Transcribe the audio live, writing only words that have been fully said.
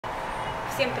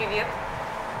Всем привет!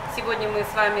 Сегодня мы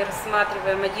с вами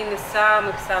рассматриваем один из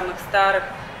самых старых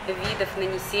видов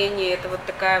нанесения. Это вот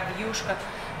такая вьюшка.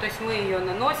 То есть мы ее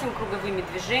наносим круговыми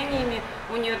движениями.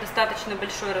 У нее достаточно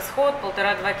большой расход,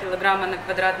 1,5–2 килограмма на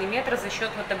квадратный метр за счет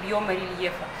вот объема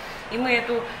рельефа. И мы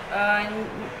эту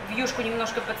вьюшку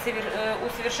немножко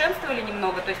усовершенствовали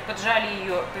немного, то есть поджали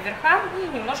ее по верхам и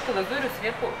немножко лазурью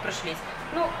сверху прошлись.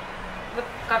 Ну, вот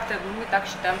как-то мы так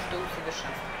считаем, что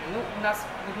усовершенствовали. Ну, у нас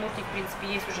в Удмуртии, в принципе,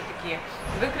 есть уже такие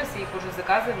выкрасы, их уже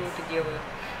заказывают и делают.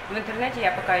 В интернете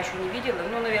я пока еще не видела,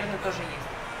 но, наверное, тоже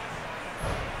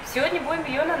есть. Сегодня будем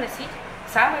ее наносить.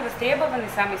 Самый востребованный,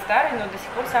 самый старый, но до сих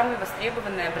пор самый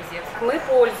востребованный образец. Мы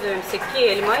пользуемся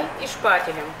кельмой и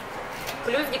шпателем,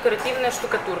 плюс декоративная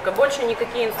штукатурка. Больше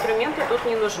никакие инструменты тут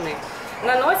не нужны.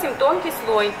 Наносим тонкий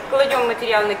слой, кладем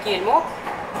материал на кельму,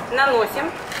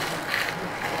 наносим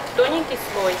тоненький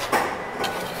слой.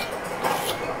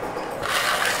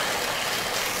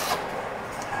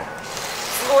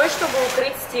 Слой, чтобы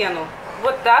укрыть стену.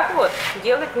 Вот так вот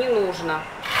делать не нужно.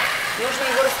 Нужно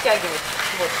его растягивать.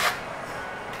 Вот.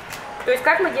 То есть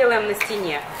как мы делаем на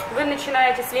стене? Вы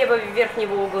начинаете с левого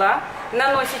верхнего угла,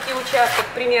 наносите участок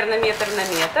примерно метр на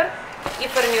метр и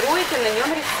формируете на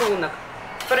нем рисунок.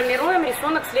 Формируем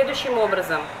рисунок следующим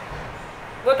образом.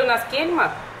 Вот у нас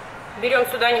кельма. Берем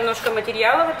сюда немножко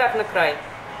материала вот так на край.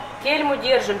 Кельму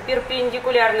держим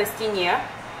перпендикулярно стене.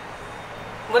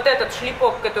 Вот этот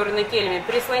шлепок, который на кельме,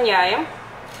 прислоняем.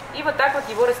 И вот так вот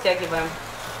его растягиваем.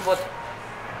 Вот.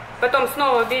 Потом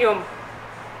снова берем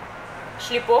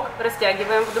шлепок,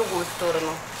 растягиваем в другую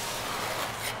сторону.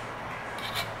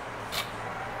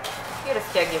 И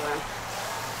растягиваем.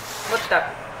 Вот так.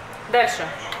 Дальше.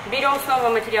 Берем снова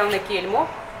материал на кельму.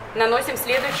 Наносим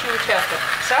следующий участок.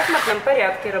 В шахматном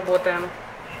порядке работаем.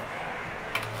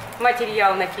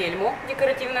 Материал на кельму,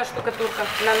 декоративная штукатурка.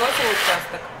 Наносим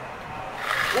участок.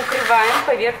 Укрываем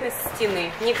поверхность стены.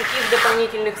 Никаких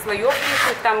дополнительных слоев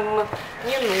лишних там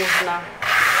не нужно.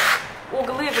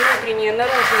 Углы внутренние,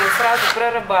 наружные сразу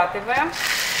прорабатываем.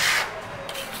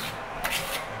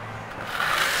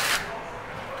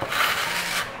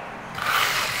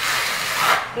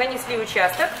 Нанесли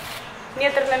участок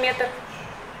метр на метр.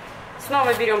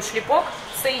 Снова берем шлепок,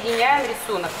 соединяем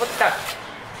рисунок. Вот так.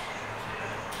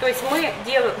 То есть мы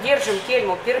держим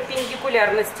кельму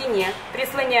перпендикулярно стене,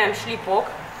 прислоняем шлепок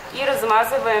и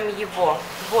размазываем его.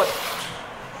 Вот.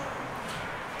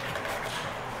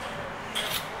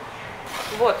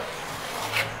 Вот.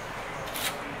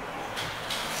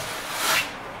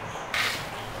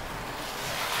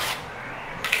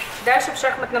 Дальше в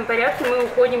шахматном порядке мы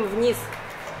уходим вниз.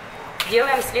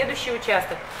 Делаем следующий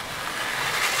участок.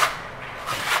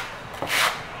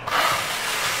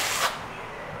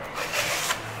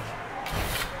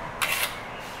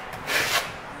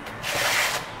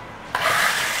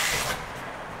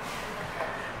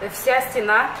 Вся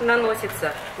стена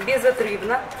наносится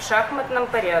безотрывно в шахматном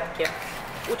порядке.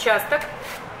 Участок,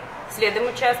 следом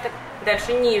участок,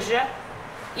 дальше ниже.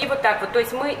 И вот так вот. То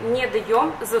есть мы не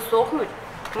даем засохнуть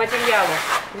материалу.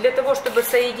 Для того, чтобы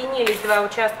соединились два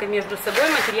участка между собой,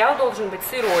 материал должен быть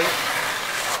сырой,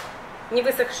 не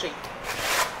высохший.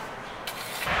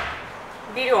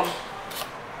 Берем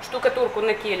штукатурку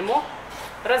на кельму,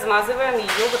 размазываем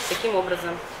ее вот таким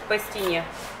образом по стене.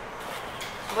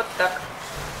 Вот так.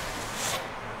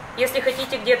 Если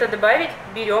хотите где-то добавить,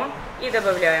 берем и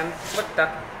добавляем. Вот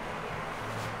так.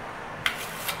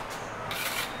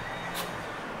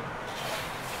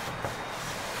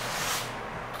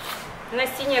 На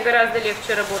стене гораздо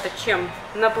легче работать, чем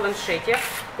на планшете.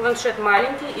 Планшет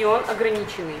маленький и он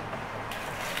ограниченный.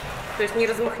 То есть не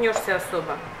размахнешься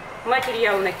особо.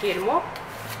 Материал на кельму.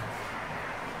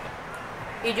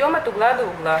 Идем от угла до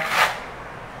угла.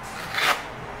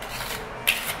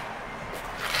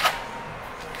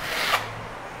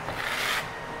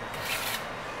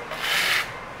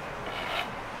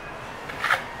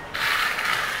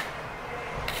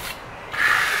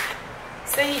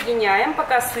 Соединяем,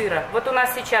 пока сыро. Вот у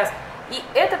нас сейчас и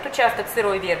этот участок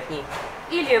сырой верхний,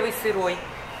 и левый сырой,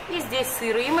 и здесь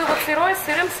сырый. И мы вот сырой с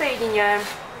сырым соединяем.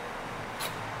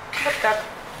 Вот так.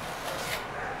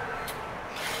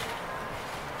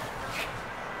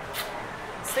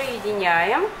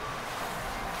 Соединяем.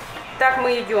 Так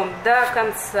мы идем до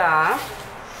конца.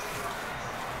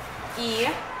 И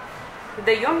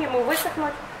даем ему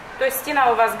высохнуть. То есть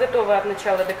стена у вас готова от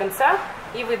начала до конца,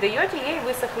 и вы даете ей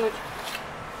высохнуть.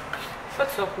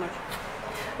 Подсохнуть.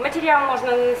 Материал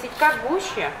можно наносить как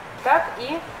гуще, так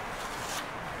и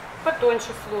потоньше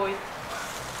слой.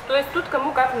 То есть тут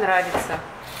кому как нравится.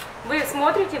 Вы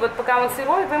смотрите, вот пока он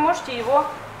сырой, вы можете его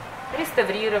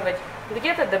реставрировать.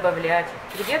 где-то добавлять,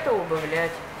 где-то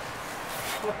убавлять.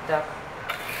 Вот так.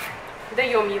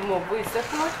 Даем ему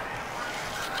высохнуть.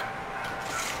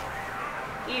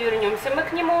 И вернемся мы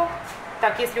к нему.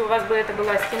 Так, если у вас бы это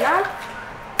была стена,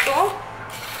 то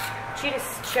через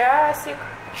часик,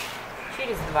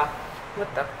 через 2. Вот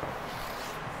так.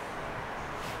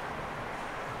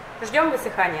 Ждем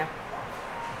высыхания.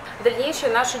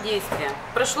 Дальнейшее наше действие.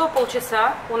 Прошло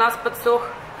полчаса, у нас подсох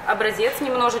образец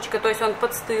немножечко, то есть он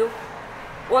подстыл.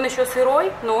 Он еще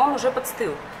сырой, но он уже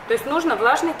подстыл. То есть нужно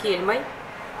влажной кельмой.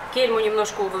 Кельму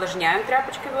немножко увлажняем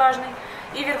тряпочкой влажной.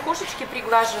 И верхушечки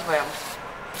приглаживаем.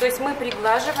 То есть мы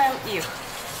приглаживаем их,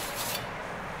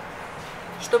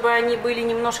 чтобы они были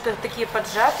немножко такие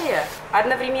поджатые.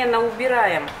 Одновременно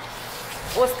убираем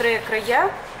острые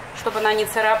края, чтобы она не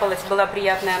царапалась, была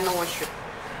приятная на ощупь.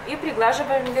 И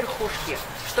приглаживаем верхушки,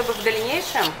 чтобы в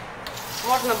дальнейшем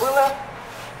можно было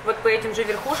вот по этим же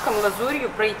верхушкам лазурью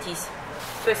пройтись.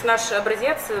 То есть наш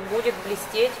образец будет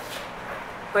блестеть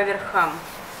по верхам.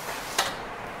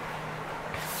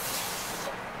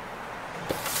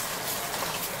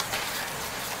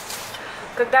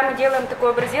 Когда мы делаем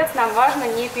такой образец, нам важно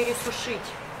не пересушить.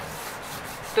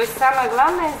 То есть самое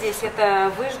главное здесь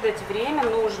это выждать время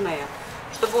нужное,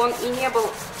 чтобы он и не был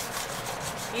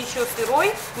еще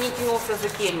сырой, не тянулся за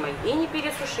кельмой, и не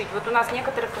пересушить. Вот у нас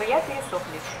некоторые края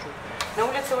пересохли чуть-чуть. На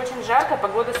улице очень жарко,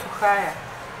 погода сухая.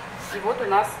 И вот у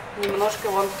нас немножко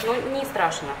он, ну не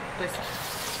страшно. То есть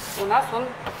у нас он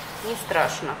не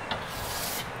страшно.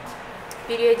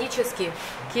 Периодически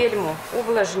кельму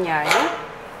увлажняем.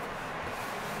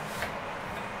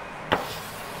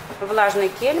 Влажной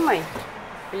кельмой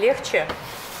легче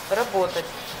работать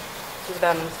в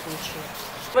данном случае.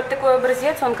 Вот такой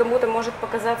образец, он кому-то может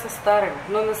показаться старым,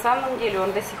 но на самом деле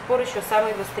он до сих пор еще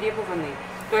самый востребованный.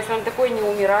 То есть он такой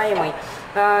неумираемый.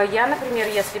 Я, например,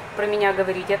 если про меня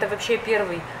говорить, это вообще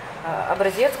первый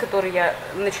образец, который я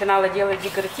начинала делать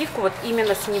декоративку, вот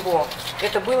именно с него.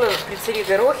 Это было при царе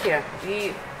Горохе,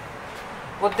 и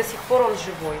вот до сих пор он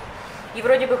живой. И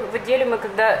вроде бы в отделе мы,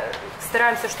 когда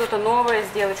стараемся что-то новое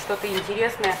сделать, что-то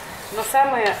интересное, но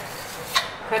самые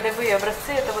ходовые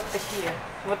образцы это вот такие.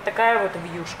 Вот такая вот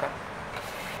вьюшка.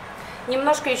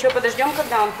 Немножко еще подождем,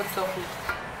 когда он подсохнет.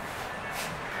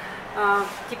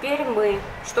 Теперь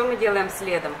что мы делаем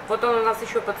следом? Вот он у нас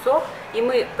еще подсох, и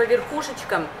мы по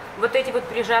верхушечкам, вот эти вот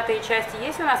прижатые части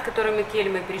есть у нас, которые мы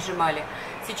кельмой прижимали.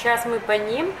 Сейчас мы по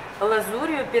ним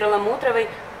лазурью перламутровой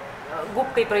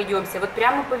губкой пройдемся, вот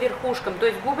прямо по верхушкам. То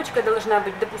есть губочка должна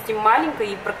быть, допустим, маленькая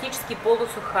и практически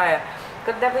полусухая.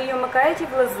 Когда вы ее макаете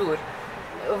в лазурь,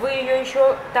 вы ее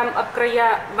еще там об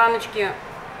края баночки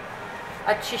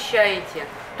очищаете.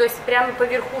 То есть прямо по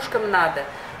верхушкам надо.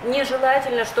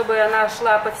 Нежелательно, чтобы она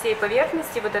шла по всей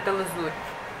поверхности, вот эта лазурь.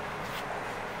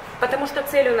 Потому что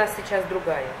цель у нас сейчас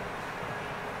другая.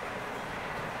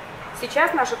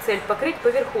 Сейчас наша цель покрыть по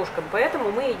верхушкам,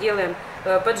 поэтому мы и делаем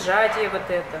поджатие вот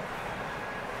это.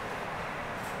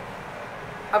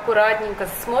 Аккуратненько,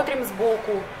 смотрим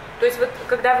сбоку. То есть вот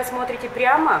когда вы смотрите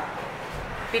прямо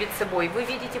перед собой, вы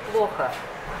видите плохо.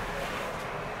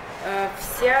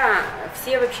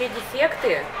 Все вообще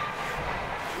дефекты,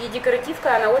 и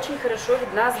декоративка, она очень хорошо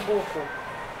видна сбоку.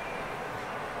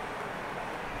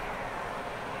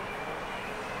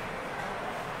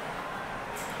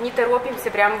 Не торопимся,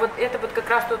 прям вот это вот как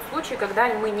раз тот случай, когда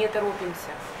мы не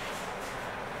торопимся.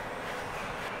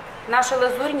 Наша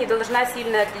лазурь не должна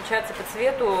сильно отличаться по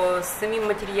цвету с самим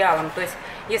материалом. То есть,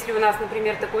 если у нас,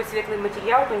 например, такой светлый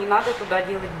материал, то не надо туда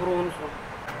делать бронзу.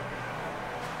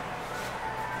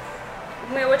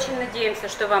 Мы очень надеемся,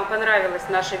 что вам понравилось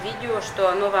наше видео, что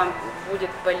оно вам будет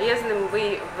полезным,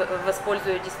 вы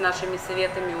воспользуетесь нашими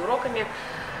советами и уроками.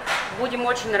 Будем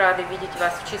очень рады видеть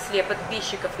вас в числе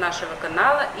подписчиков нашего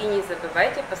канала, и не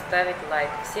забывайте поставить лайк.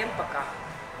 Всем пока!